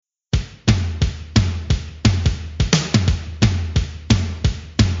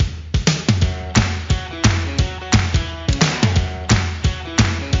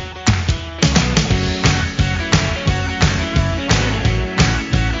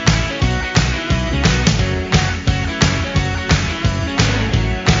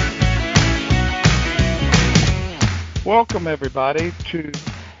Welcome, everybody, to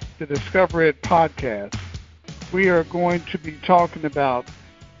the Discover It podcast. We are going to be talking about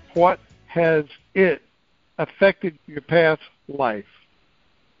what has it affected your past life.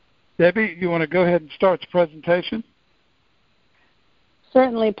 Debbie, you want to go ahead and start the presentation?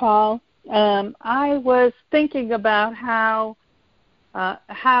 Certainly, Paul. I was thinking about how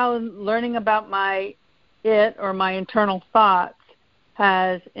learning about my internal thoughts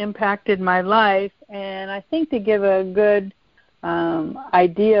has impacted my life, and I think to give a good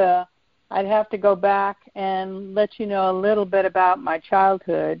idea, I'd have to go back and let you know a little bit about my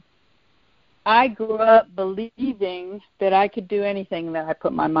childhood. I grew up believing that I could do anything that I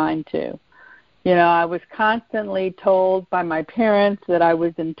put my mind to. You know, I was constantly told by my parents that I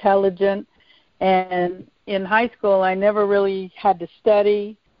was intelligent, and in high school I never really had to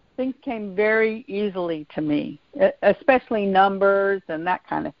study. Things came very easily to me, especially numbers and that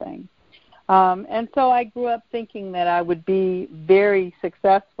kind of thing. And so I grew up thinking that I would be very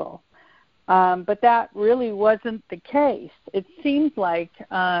successful. But that really wasn't the case. It seems like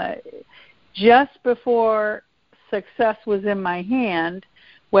just before success was in my hand,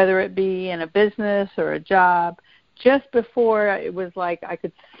 whether it be in a business or a job, just before it was like I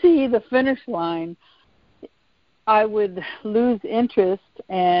could see the finish line, I would lose interest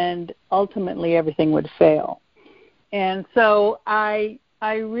and ultimately everything would fail. And so I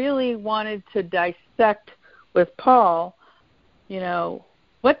really wanted to dissect with Paul, you know,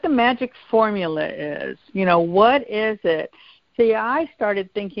 what the magic formula is. You know, what is it? See, I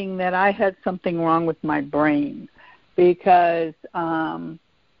started thinking that I had something wrong with my brain because, you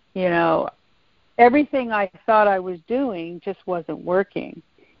know, everything I thought I was doing just wasn't working.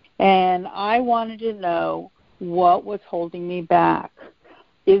 And I wanted to know what was holding me back.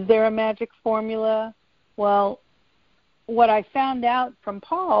 Is there a magic formula? Well, what I found out from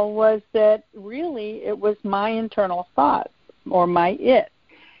Paul was that really it was my internal thoughts or my it.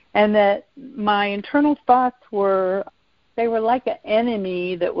 And that my internal thoughts were like an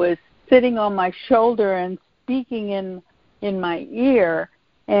enemy that was sitting on my shoulder and speaking in my ear.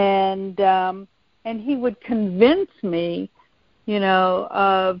 And he would convince me, you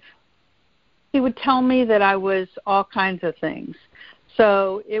know, he would tell me that I was all kinds of things.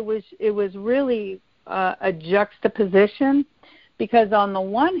 So it was really a juxtaposition, because on the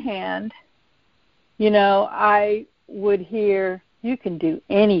one hand, you know, I would hear, you can do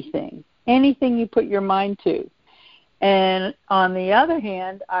anything you put your mind to. And on the other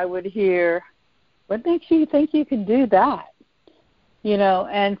hand, I would hear, what makes you think you can do that? You know,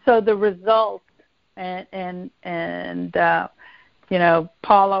 and so the results, and you know,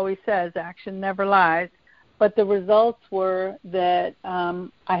 Paul always says action never lies, but the results were that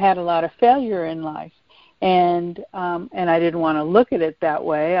I had a lot of failure in life, and I didn't want to look at it that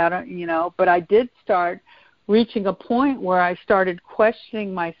way. But I did start reaching a point where I started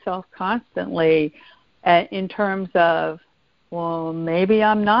questioning myself constantly in terms of, well, maybe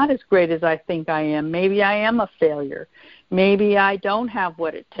I'm not as great as I think I am. Maybe I am a failure. Maybe I don't have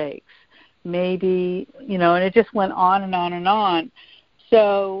what it takes. Maybe, you know, and it just went on and on and on.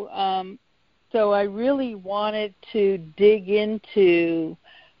 So I really wanted to dig into,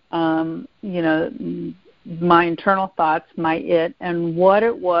 you know, my internal thoughts, my it, and what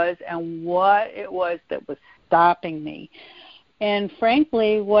it was that was stopping me. And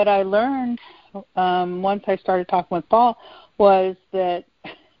frankly, what I learned once I started talking with Paul was that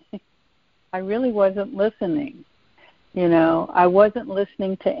I really wasn't listening. You know, I wasn't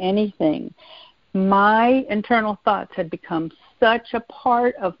listening to anything. My internal thoughts had become such a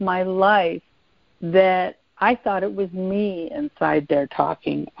part of my life that I thought it was me inside there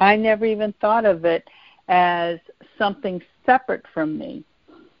talking. I never even thought of it as something separate from me.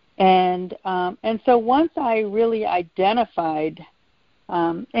 And so once I really identified,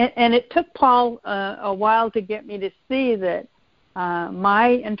 and it took Paul a while to get me to see that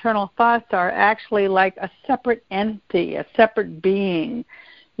my internal thoughts are actually like a separate entity, a separate being,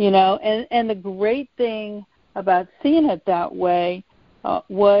 you know. And the great thing about seeing it that way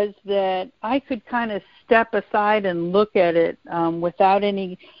was that I could kind of step aside and look at it without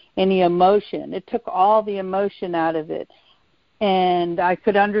any emotion. It took all the emotion out of it. And I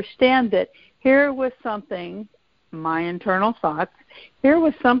could understand that here was something, my internal thoughts, here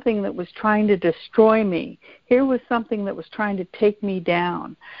was something that was trying to destroy me. Here was something that was trying to take me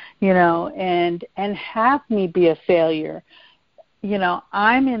down, you know, and have me be a failure. You know,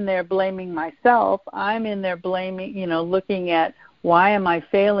 I'm in there blaming myself. I'm in there blaming, you know, looking at why am I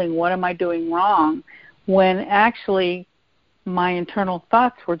failing? What am I doing wrong? When actually my internal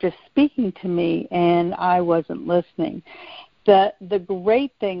thoughts were just speaking to me and I wasn't listening. the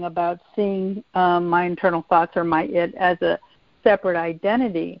great thing about seeing my internal thoughts or my it as a separate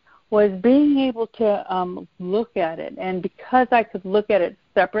identity was being able to look at it. And because I could look at it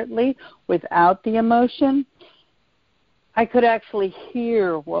separately without the emotion, I could actually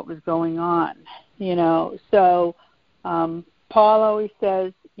hear what was going on, you know. So Paul always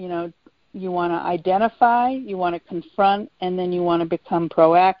says, you know, you want to identify, you want to confront, and then you want to become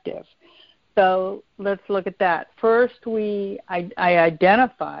proactive. So let's look at that. First, I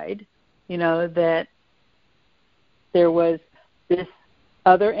identified, you know, that there was this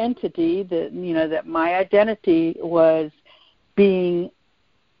other entity that, you know, that my identity was being,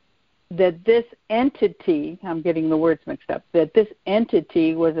 that this entity, I'm getting the words mixed up, that this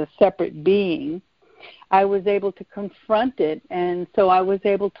entity was a separate being. I was able to confront it, and so I was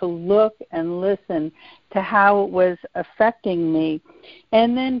able to look and listen to how it was affecting me,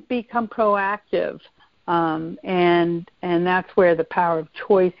 and then become proactive. And that's where the power of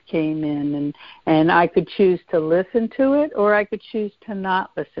choice came in, and I could choose to listen to it, or I could choose to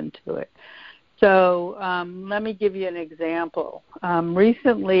not listen to it. So let me give you an example.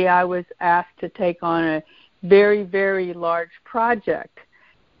 Recently, I was asked to take on a very, very large project.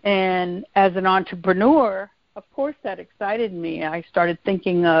 And as an entrepreneur, of course, that excited me. I started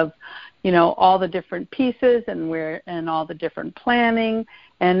thinking of, you know, all the different pieces and all the different planning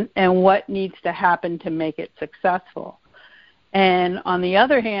and what needs to happen to make it successful. And on the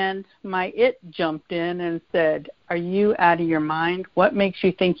other hand, my it jumped in and said, are you out of your mind? What makes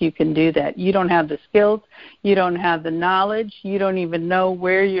you think you can do that? You don't have the skills. You don't have the knowledge. You don't even know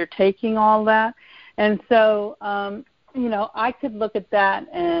where you're taking all that. And so, you know, I could look at that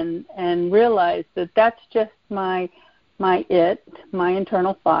and realize that that's just my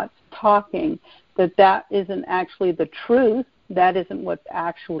internal thoughts talking, that isn't actually the truth. That isn't what's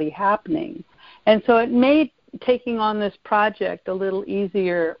actually happening. And so it made taking on this project a little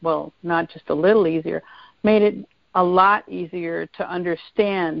easier, well, not just a little easier, made it a lot easier to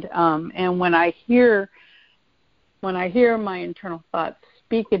understand. And when I hear my internal thoughts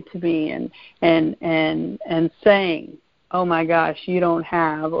speaking to me and saying, oh my gosh, you don't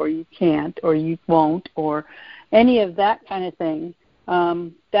have, or you can't, or you won't, or any of that kind of thing,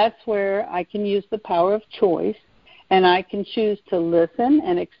 that's where I can use the power of choice, and I can choose to listen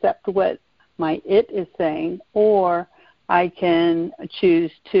and accept what my it is saying, or I can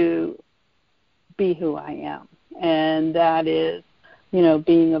choose to be who I am. And that is, you know,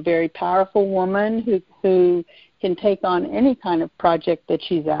 being a very powerful woman who can take on any kind of project that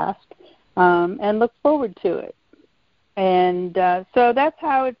she's asked, and look forward to it. And so that's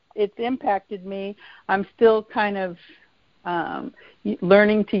how it's impacted me. I'm still kind of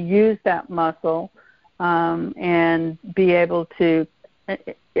learning to use that muscle and be able to,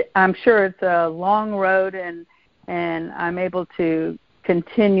 I'm sure it's a long road, and I'm able to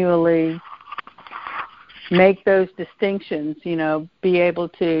continually make those distinctions, you know, be able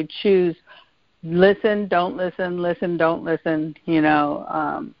to choose listen, don't listen, listen, don't listen, you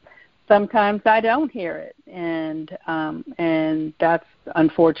know. Sometimes I don't hear it, and that's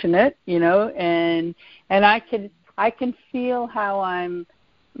unfortunate, you know. And I can feel how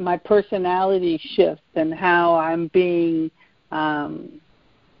my personality shifts and how I'm being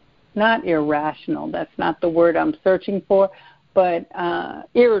not irrational. That's not the word I'm searching for, but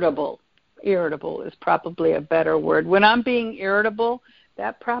irritable. Irritable is probably a better word. When I'm being irritable,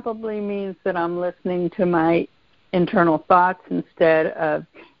 that probably means that I'm listening to my internal thoughts instead of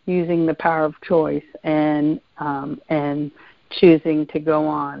using the power of choice and choosing to go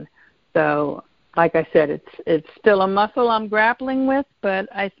on. So, like I said, it's still a muscle I'm grappling with, but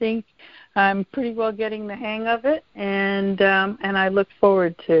I think I'm pretty well getting the hang of it, and I look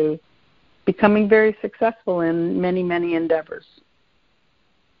forward to becoming very successful in many, many endeavors.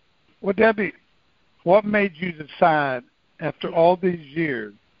 Well, Debbie, what made you decide after all these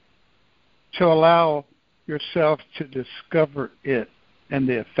years to allow yourself to discover it and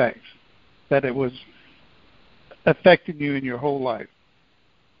the effects that it was affecting you in your whole life?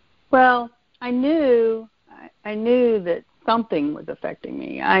 Well, I knew that something was affecting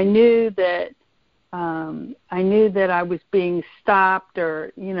me. I knew that I was being stopped,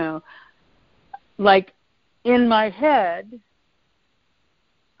 or, you know, like in my head,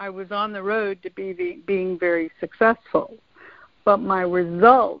 I was on the road to being very successful, but my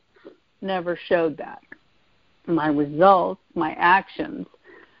results never showed that. My results, my actions,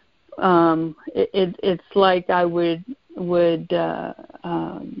 it's like I would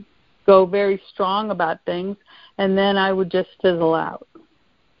go very strong about things, and then I would just fizzle out.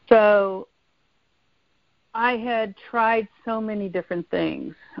 So I had tried so many different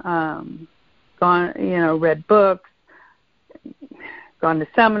things, read books, gone to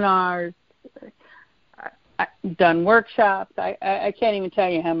seminars, done workshops. I can't even tell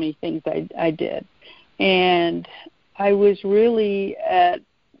you how many things I did. And I was really at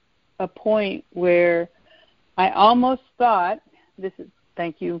a point where I almost thought,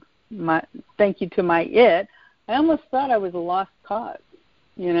 thank you to my it, I almost thought I was a lost cause.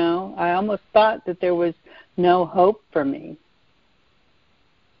 You know, I almost thought that there was no hope for me.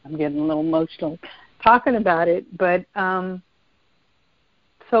 I'm getting a little emotional talking about it, but so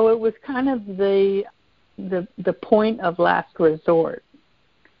it was kind of the point of last resort.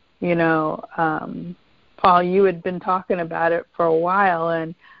 You know, Paul, you had been talking about it for a while,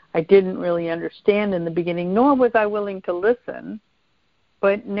 and I didn't really understand in the beginning, nor was I willing to listen.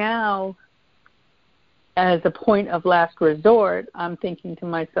 But now, as a point of last resort, I'm thinking to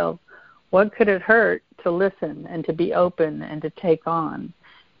myself, what could it hurt to listen and to be open and to take on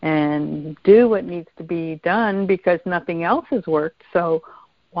and do what needs to be done, because nothing else has worked, so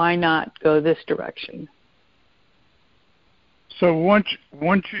why not go this direction? So once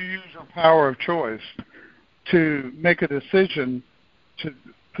you use your power of choice to make a decision to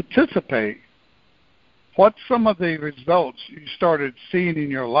participate, what's some of the results you started seeing in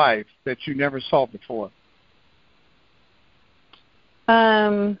your life that you never saw before?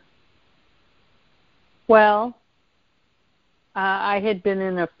 Well, I had been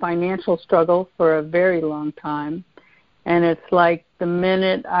in a financial struggle for a very long time, and it's like the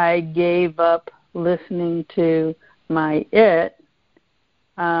minute I gave up listening to my it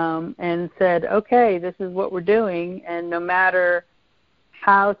and said, okay, this is what we're doing, and no matter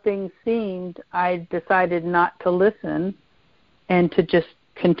how things seemed, I decided not to listen and to just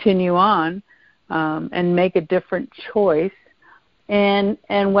continue on and make a different choice.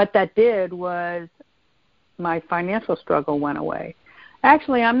 And what that did was my financial struggle went away.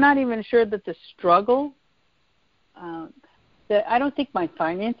 Actually, I'm not even sure that the struggle, I don't think my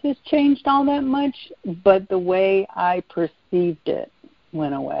finances changed all that much, but the way I perceived it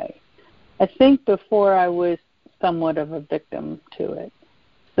went away. I think before I was somewhat of a victim to it.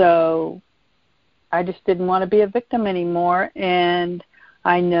 So I just didn't want to be a victim anymore, and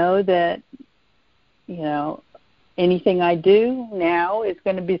I know that, you know, anything I do now is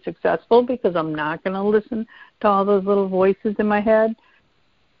going to be successful because I'm not going to listen to all those little voices in my head.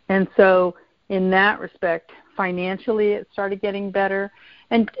 And so in that respect, financially it started getting better.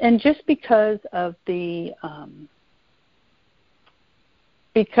 And just because of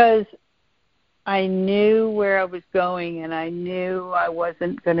because I knew where I was going and I knew I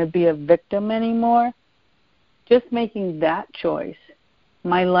wasn't going to be a victim anymore, just making that choice,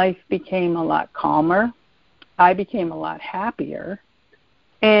 my life became a lot calmer. I became a lot happier,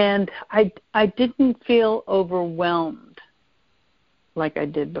 and I didn't feel overwhelmed like I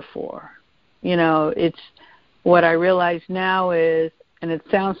did before. You know, it's what I realize now is, and it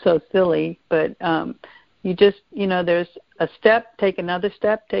sounds so silly, but you just, you know, there's a step, take another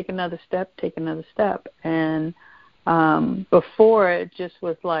step, take another step, take another step. And before it just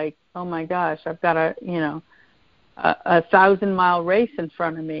was like, oh my gosh, I've got a 1,000-mile race in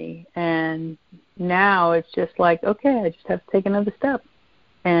front of me. And now it's just like, okay, I just have to take another step.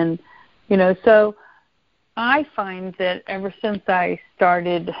 And, you know, so I find that ever since I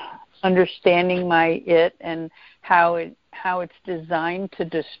started understanding my it and how it's designed to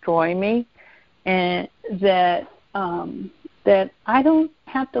destroy me, and that I don't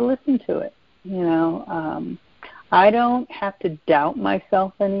have to listen to it. You know, I don't have to doubt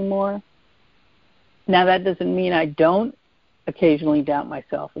myself anymore. Now that doesn't mean I don't occasionally doubt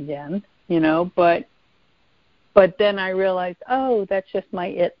myself again, you know, but then I realized, oh, that's just my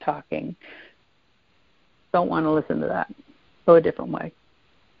it talking. Don't want to listen to that. Go a different way.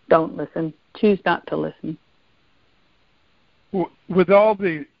 Don't listen. Choose not to listen. With all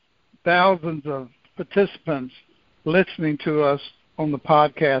the thousands of participants listening to us on the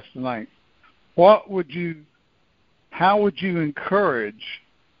podcast tonight, how would you encourage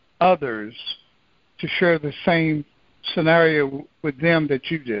others to share the same scenario with them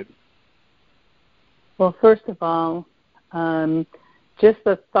that you did? Well, first of all, just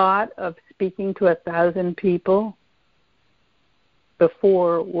the thought of speaking to 1,000 people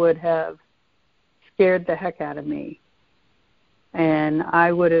before would have scared the heck out of me. And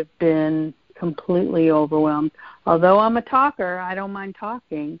I would have been completely overwhelmed. Although I'm a talker, I don't mind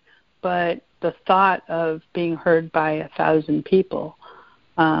talking, but the thought of being heard by 1,000 people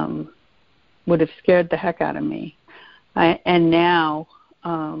would have scared the heck out of me. And now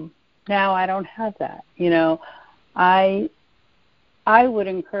I don't have that. You know, I would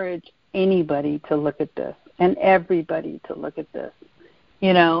encourage anybody to look at this and everybody to look at this,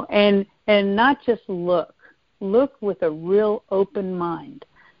 you know, and not just look, look with a real open mind,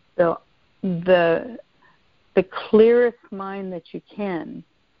 the clearest mind that you can,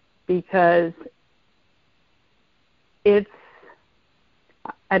 because it's,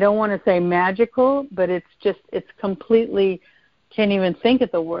 I don't want to say magical, but it's completely, can't even think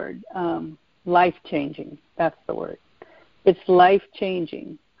of the word, life-changing. That's the word. It's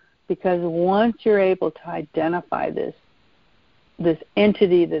life-changing, because once you're able to identify this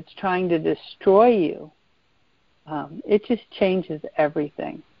entity that's trying to destroy you, it just changes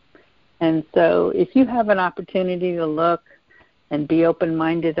everything. And so if you have an opportunity to look and be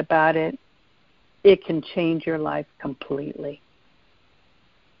open-minded about it, it can change your life completely.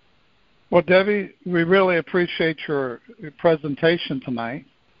 Well, Debbie, we really appreciate your presentation tonight.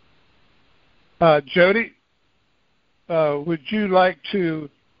 Jody, would you like to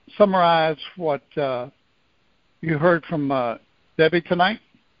summarize what you heard from Debbie tonight?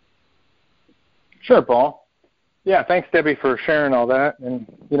 Sure, Paul. Yeah, thanks, Debbie, for sharing all that. And,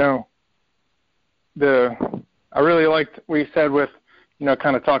 I really liked what you said with,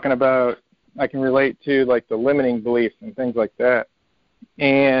 kind of talking about, I can relate to, like, the limiting beliefs and things like that.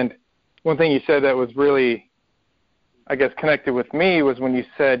 And one thing you said that was really, I guess, connected with me was when you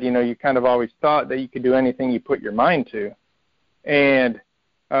said, you kind of always thought that you could do anything you put your mind to. And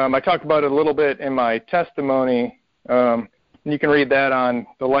I talked about it a little bit in my testimony. And you can read that on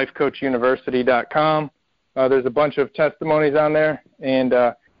thelifecoachuniversity.com. There's a bunch of testimonies on there. And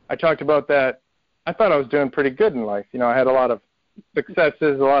I talked about that. I thought I was doing pretty good in life. I had a lot of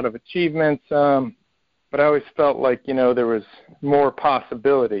successes, a lot of achievements, but I always felt like, there was more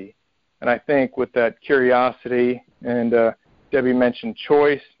possibility. And I think with that curiosity, and Debbie mentioned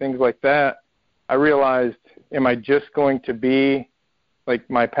choice, things like that, I realized, am I just going to be like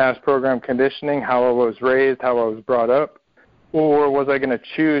my past program conditioning, how I was raised, how I was brought up, or was I going to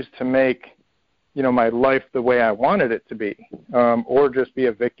choose to make, my life the way I wanted it to be, or just be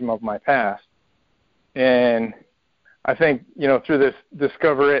a victim of my past? And I think, through this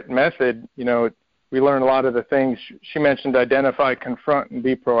Discover It method, we learn a lot of the things. She mentioned identify, confront, and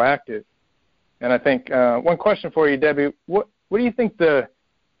be proactive. And I think one question for you, Debbie, what do you think the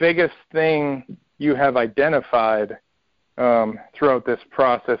biggest thing you have identified throughout this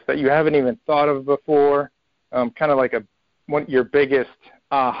process that you haven't even thought of before, kind of like your biggest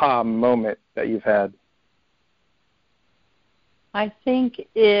aha moment that you've had? I think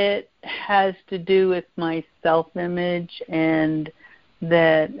it has to do with my self-image, and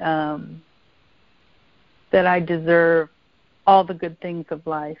that I deserve all the good things of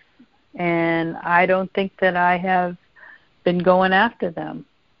life. And I don't think that I have been going after them,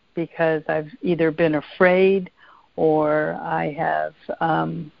 because I've either been afraid or I have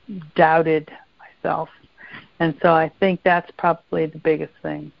doubted myself. And so I think that's probably the biggest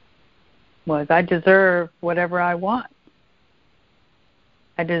thing, was I deserve whatever I want.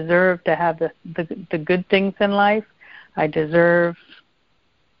 I deserve to have the good things in life. I deserve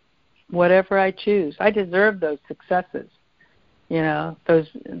whatever I choose. I deserve those successes.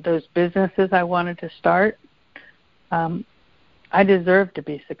 Those businesses I wanted to start, I deserve to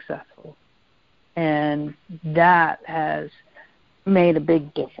be successful. And that has made a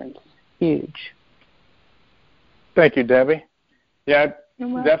big difference, huge. Thank you, Debbie. Yeah,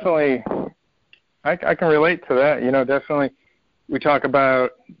 definitely, I can relate to that. Definitely we talk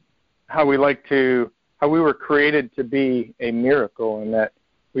about how we were created to be a miracle, and that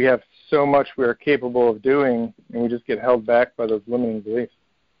we have so much we are capable of doing, and we just get held back by those limiting beliefs.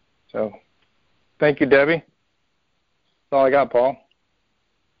 So thank you, Debbie. That's all I got, Paul.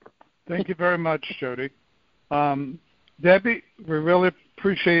 Thank you very much, Jody. Debbie, we really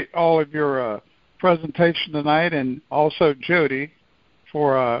appreciate all of your presentation tonight, and also Jody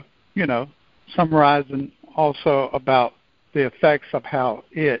for, summarizing also about the effects of how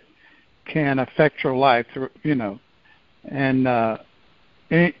it can affect your life, And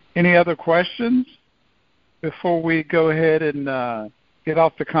any other questions before we go ahead and get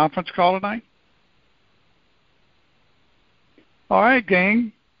off the conference call tonight? All right,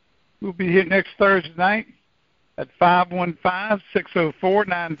 gang. We'll be here next Thursday night at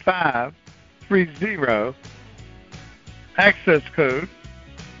 515-604-9530. Access code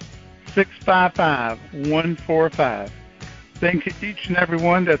 655145. Thank you each and every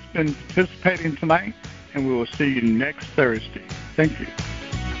one that's been participating tonight, and we will see you next Thursday. Thank you.